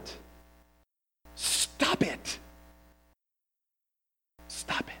for it. Stop it.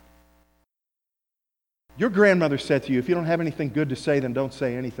 Stop it. Your grandmother said to you, if you don't have anything good to say, then don't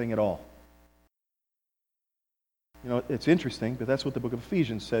say anything at all. You know, it's interesting, but that's what the book of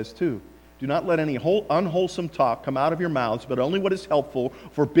Ephesians says too. Do not let any unwholesome talk come out of your mouths, but only what is helpful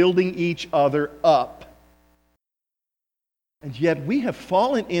for building each other up. And yet we have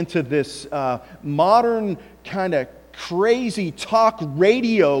fallen into this modern kind of crazy talk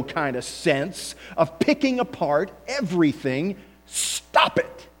radio kind of sense of picking apart everything. Stop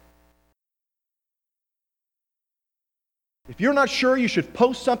it. If you're not sure you should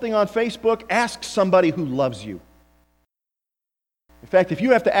post something on Facebook, ask somebody who loves you. In fact, if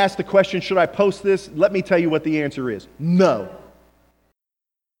you have to ask the question, should I post this? Let me tell you what the answer is. No.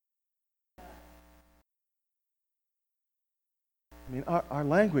 I mean, our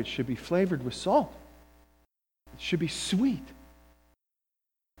language should be flavored with salt. It should be sweet.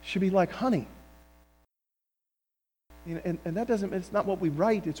 It should be like honey. And that doesn't, it's not what we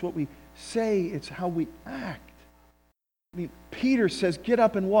write, it's what we say, it's how we act. I mean, Peter says, get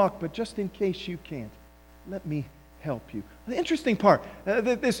up and walk, but just in case you can't, let me help you. The interesting part,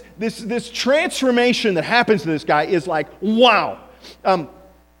 this transformation that happens to this guy is like, wow.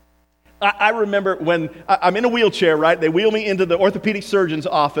 I remember when I'm in a wheelchair, right? They wheel me into the orthopedic surgeon's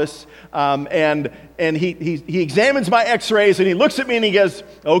office, and he examines my x-rays, and he looks at me and he goes,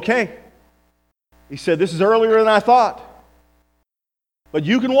 okay. He said, this is earlier than I thought, but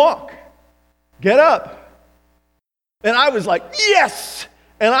you can walk. Get up. And I was like, yes!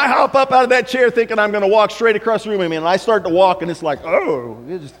 And I hop up out of that chair thinking I'm going to walk straight across the room. And I start to walk, and it's like, oh,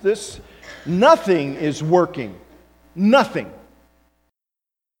 nothing is working. Nothing.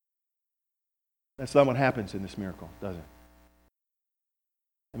 That's not what happens in this miracle, does it?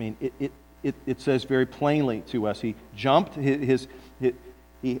 I mean, it says very plainly to us, he jumped,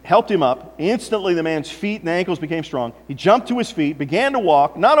 he helped him up. Instantly the man's feet and ankles became strong. He jumped to his feet, began to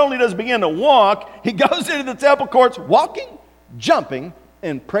walk. Not only does he begin to walk, he goes into the temple courts walking, jumping,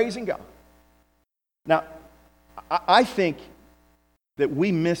 and praising God. Now, I think that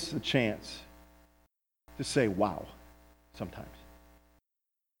we miss the chance to say wow sometimes.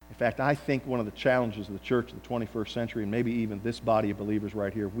 In fact, I think one of the challenges of the church of the 21st century, and maybe even this body of believers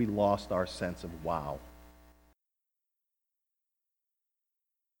right here, we lost our sense of wow.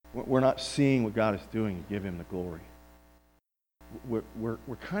 We're not seeing what God is doing and give Him the glory. We're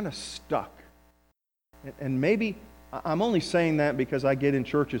kind of stuck. And maybe I'm only saying that because I get in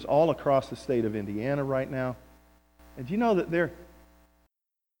churches all across the state of Indiana right now. And do you know that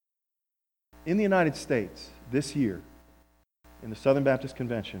in the United States this year, in the Southern Baptist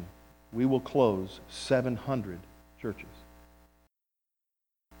Convention, we will close 700 churches.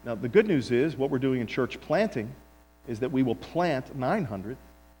 Now, the good news is, what we're doing in church planting is that we will plant 900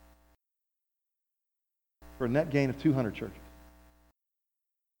 for a net gain of 200 churches.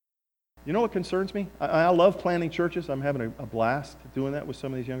 You know what concerns me? I love planning churches. I'm having a blast doing that with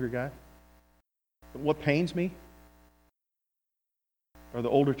some of these younger guys. But what pains me are the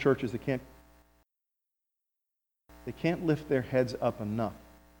older churches that can't lift their heads up enough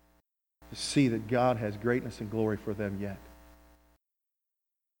to see that God has greatness and glory for them yet.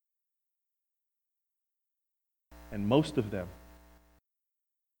 And most of them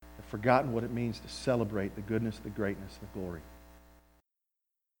have forgotten what it means to celebrate the goodness, the greatness, the glory.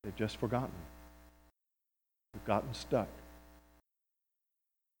 They've just forgotten. They've gotten stuck.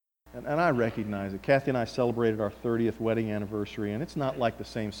 And I recognize it. Kathy and I celebrated our 30th wedding anniversary, and it's not like the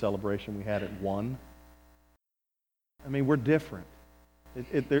same celebration we had at 1. I mean, we're different.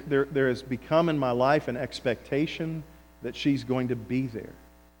 There has become in my life an expectation that she's going to be there.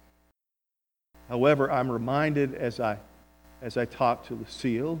 However, I'm reminded as I talk to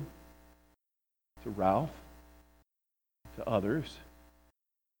Lucille, to Ralph, to others,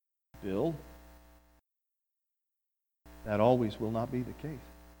 Bill, that always will not be the case.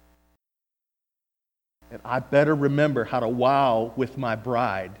 And I better remember how to wow with my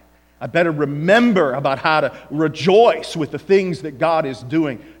bride. I better remember about how to rejoice with the things that God is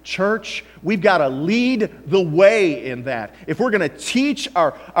doing. Church, we've got to lead the way in that. If we're going to teach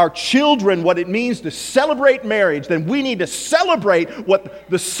our children what it means to celebrate marriage, then we need to celebrate what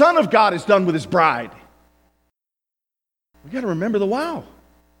the Son of God has done with His bride. We've got to remember the wow.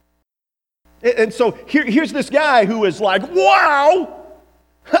 And so here's this guy who is like, wow,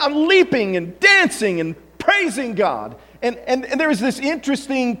 I'm leaping and dancing and praising God. And there is this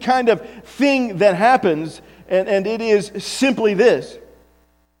interesting kind of thing that happens, and it is simply this.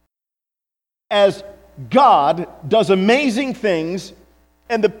 As God does amazing things,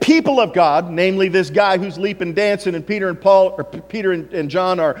 and the people of God, namely this guy who's leaping, dancing, and Peter and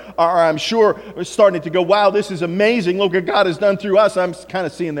John are I'm sure, are starting to go, wow, this is amazing. Look what God has done through us. I'm kind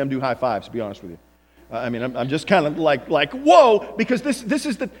of seeing them do high fives, to be honest with you. I'm just kind of like whoa, because this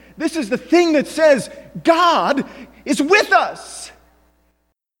is the thing that says God is with us.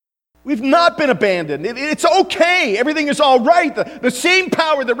 We've not been abandoned. It's okay. Everything is all right. The same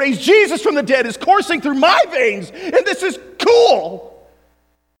power that raised Jesus from the dead is coursing through my veins, and this is cool.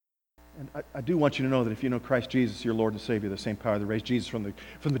 And I do want you to know that if you know Christ Jesus, your Lord and Savior, the same power that raised Jesus from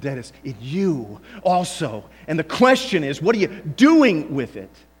the dead is in you also. And the question is, what are you doing with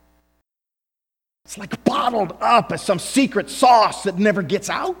it? It's like bottled up as some secret sauce that never gets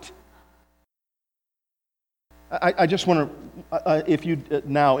out. I just want to, if you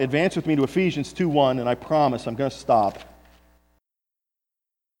now advance with me to Ephesians 2:1, and I promise I'm going to stop.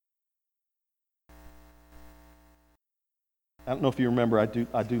 I don't know if you remember, I do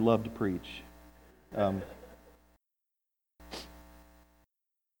love to preach.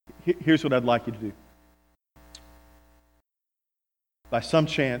 Here's what I'd like you to do. By some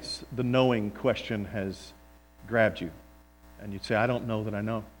chance, the knowing question has grabbed you, and you'd say, I don't know that I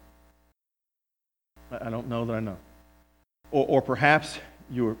know. I don't know that I know. Or perhaps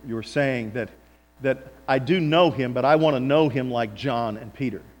you're saying that I do know Him, but I want to know Him like John and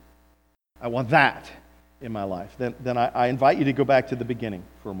Peter. I want that in my life. Then I invite you to go back to the beginning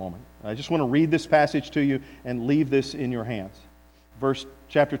for a moment. I just want to read this passage to you and leave this in your hands.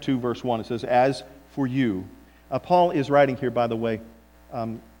 Chapter 2, verse 1, it says, as for you. Paul is writing here, by the way.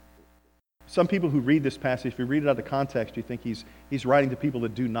 Some people who read this passage, if you read it out of context, you think he's writing to people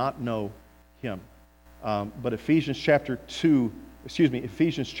that do not know Him. But Ephesians chapter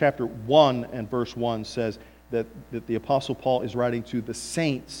 1 and verse 1 says that the Apostle Paul is writing to the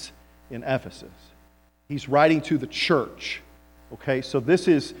saints in Ephesus. He's writing to the church. Okay, so this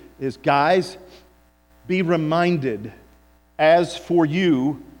is guys, be reminded, as for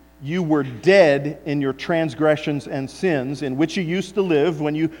you, you were dead in your transgressions and sins, in which you used to live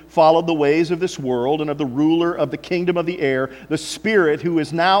when you followed the ways of this world and of the ruler of the kingdom of the air, the Spirit who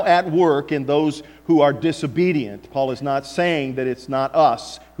is now at work in those who are disobedient. Paul is not saying that it's not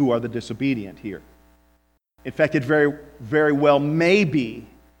us who are the disobedient here. In fact, it very, very well may be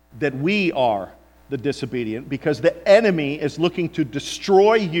that we are the disobedient, because the enemy is looking to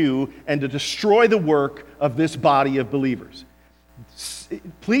destroy you and to destroy the work of this body of believers.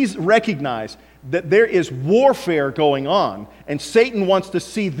 Please recognize that there is warfare going on, and Satan wants to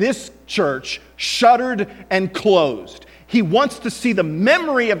see this church shuttered and closed. He wants to see the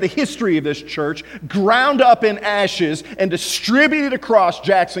memory of the history of this church ground up in ashes and distributed across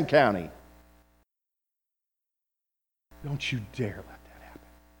Jackson County. Don't you dare let that happen.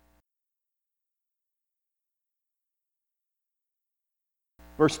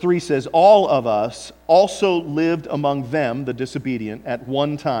 Verse 3 says, all of us also lived among them, the disobedient, at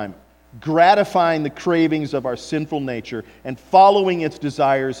one time, gratifying the cravings of our sinful nature and following its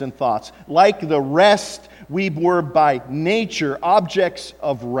desires and thoughts. Like the rest, we were by nature objects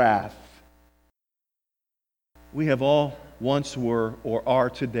of wrath. We have all once were or are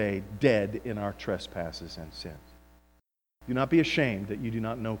today dead in our trespasses and sins. Do not be ashamed that you do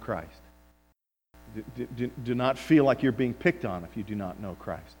not know Christ. Do not feel like you're being picked on if you do not know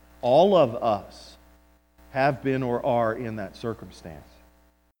Christ. All of us have been or are in that circumstance.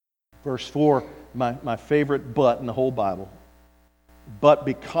 Verse 4, my favorite but in the whole Bible. But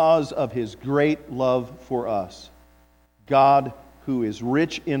because of His great love for us, God, who is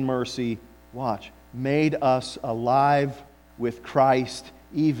rich in mercy, watch, made us alive with Christ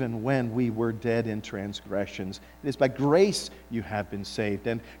even when we were dead in transgressions. It is by grace you have been saved.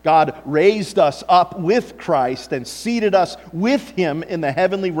 And God raised us up with Christ and seated us with Him in the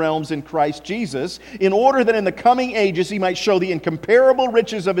heavenly realms in Christ Jesus, in order that in the coming ages He might show the incomparable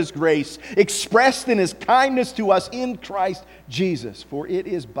riches of His grace, expressed in His kindness to us in Christ Jesus. For it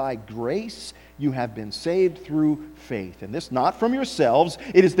is by grace you have been saved through faith. And this not from yourselves.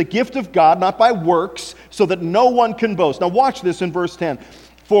 It is the gift of God, not by works, so that no one can boast. Now watch this in verse 10.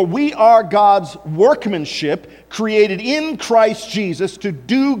 For we are God's workmanship, created in Christ Jesus to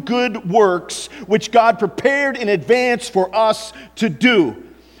do good works, which God prepared in advance for us to do.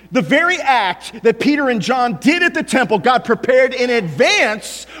 The very act that Peter and John did at the temple, God prepared in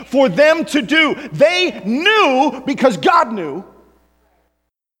advance for them to do. They knew because God knew.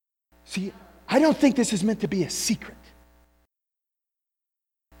 See, I don't think this is meant to be a secret.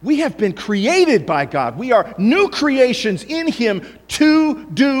 We have been created by God. We are new creations in Him to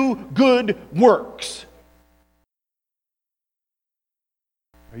do good works.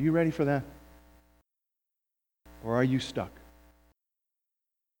 Are you ready for that? Or are you stuck?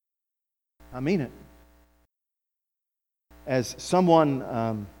 I mean it. As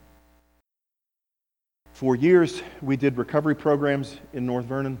someone, for years we did recovery programs in North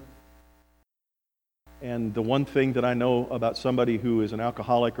Vernon. And the one thing that I know about somebody who is an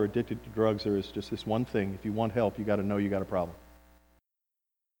alcoholic or addicted to drugs, there is just this one thing. If you want help, you got to know you got a problem.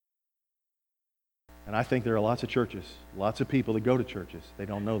 And I think there are lots of churches, lots of people that go to churches, they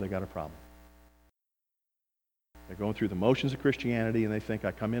don't know they got a problem. They're going through the motions of Christianity and they think,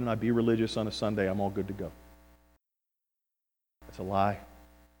 I come in and I be religious on a Sunday, I'm all good to go. That's a lie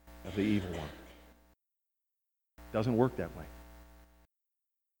of the evil one. It doesn't work that way.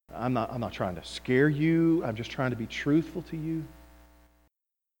 I'm not trying to scare you. I'm just trying to be truthful to you.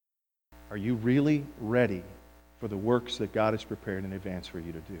 Are you really ready for the works that God has prepared in advance for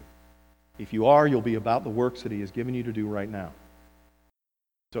you to do? If you are, you'll be about the works that He has given you to do right now.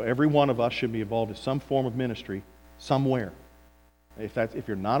 So every one of us should be involved in some form of ministry somewhere. If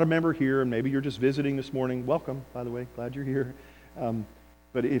you're not a member here and maybe you're just visiting this morning, welcome, by the way. Glad you're here.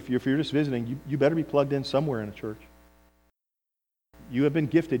 But if you're just visiting, you better be plugged in somewhere in a church. You have been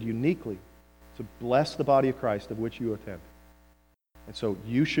gifted uniquely to bless the body of Christ of which you attend. And so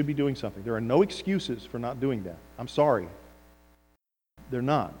you should be doing something. There are no excuses for not doing that. I'm sorry. They're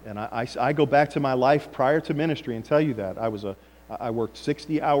not. And I go back to my life prior to ministry and tell you that. I worked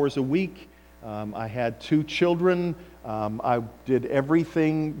 60 hours a week. I had 2 children. I did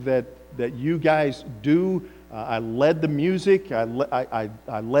everything that you guys do. I led the music. I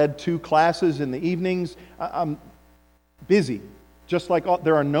led 2 classes in the evenings. I'm busy. Just like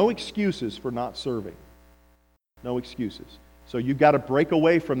there are no excuses for not serving. No excuses. So you've got to break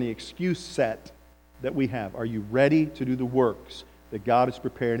away from the excuse set that we have. Are you ready to do the works that God has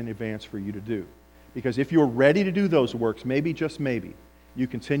prepared in advance for you to do? Because if you're ready to do those works, maybe, just maybe, you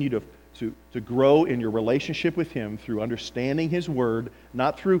continue to grow in your relationship with Him through understanding His Word,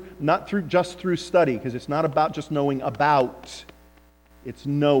 not just through study, because it's not about just knowing about, it's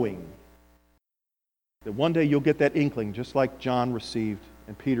knowing. That one day you'll get that inkling, just like John received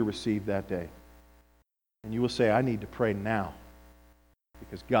and Peter received that day. And you will say, I need to pray now,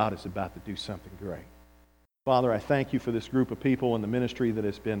 because God is about to do something great. Father, I thank You for this group of people and the ministry that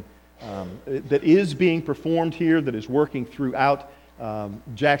has been, that is being performed here, that is working throughout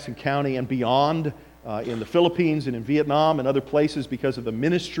Jackson County and beyond, in the Philippines and in Vietnam and other places because of the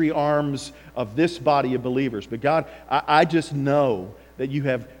ministry arms of this body of believers. But God, I just know that You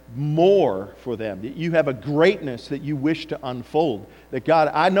have more for them, that You have a greatness that You wish to unfold. That God,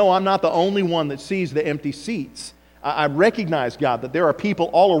 I know I'm not the only one that sees the empty seats. I recognize, God, that there are people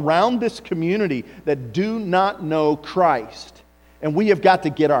all around this community that do not know Christ. And we have got to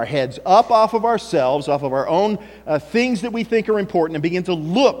get our heads up off of ourselves, off of our own things that we think are important, and begin to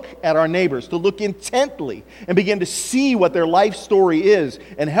look at our neighbors, to look intently, and begin to see what their life story is,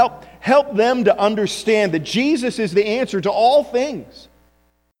 and help them to understand that Jesus is the answer to all things.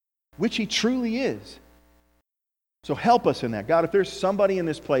 which He truly is. So help us in that. God, if there's somebody in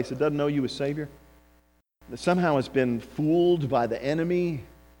this place that doesn't know You as Savior, that somehow has been fooled by the enemy,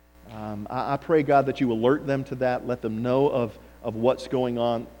 I pray, God, that You alert them to that. Let them know of what's going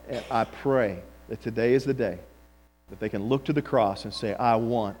on. And I pray that today is the day that they can look to the cross and say, I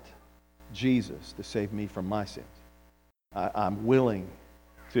want Jesus to save me from my sins. I'm willing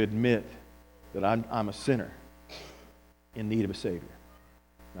to admit that I'm a sinner in need of a Savior.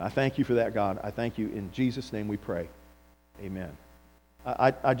 I thank You for that, God. I thank You. In Jesus' name we pray. Amen.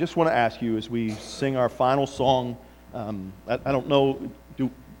 I just want to ask you as we sing our final song, I don't know, do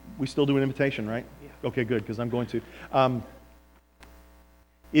we still do an invitation, right? Yeah. Okay, good, because I'm going to.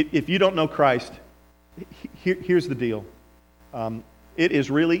 If you don't know Christ, here's the deal. It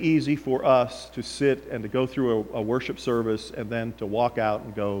is really easy for us to sit and to go through a worship service and then to walk out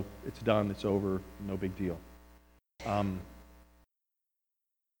and go, it's done, it's over, no big deal.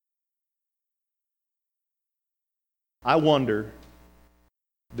 I wonder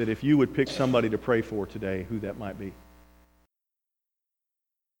that if you would pick somebody to pray for today, who that might be.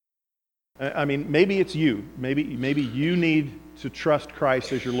 I mean, maybe it's you. Maybe you need to trust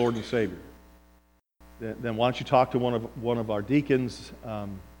Christ as your Lord and Savior. Then why don't you talk to one of our deacons,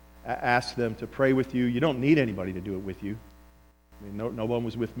 ask them to pray with you. You don't need anybody to do it with you. I mean, no one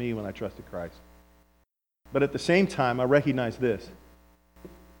was with me when I trusted Christ. But at the same time, I recognize this.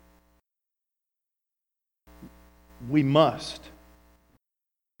 We must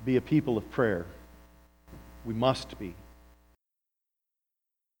be a people of prayer. We must be.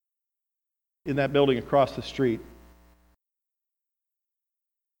 In that building across the street,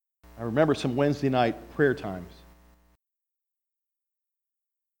 I remember some Wednesday night prayer times.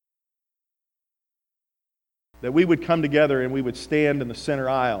 That we would come together and we would stand in the center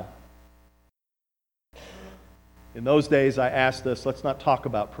aisle. In those days, I asked us, let's not talk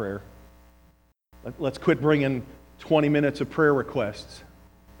about prayer. Let's quit bringing 20 minutes of prayer requests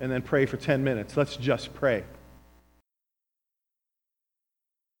and then pray for 10 minutes. Let's just pray.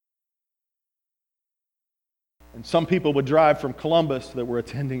 And some people would drive from Columbus that were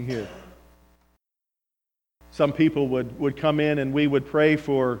attending here. Some people would come in and we would pray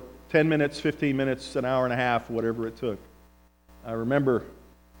for 10 minutes, 15 minutes, an hour and a half, whatever it took. I remember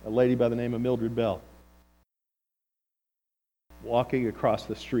a lady by the name of Mildred Bell walking across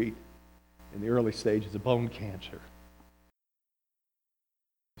the street in the early stages of bone cancer.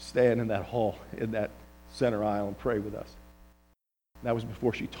 Stand in that hall, in that center aisle and pray with us. That was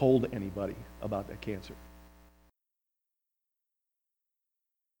before she told anybody about that cancer.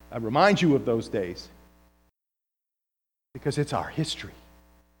 I remind you of those days because it's our history.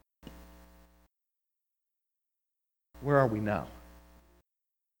 Where are we now?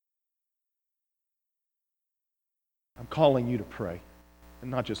 I'm calling you to pray, and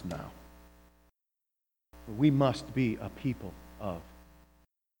not just now. We must be a people of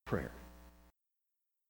prayer.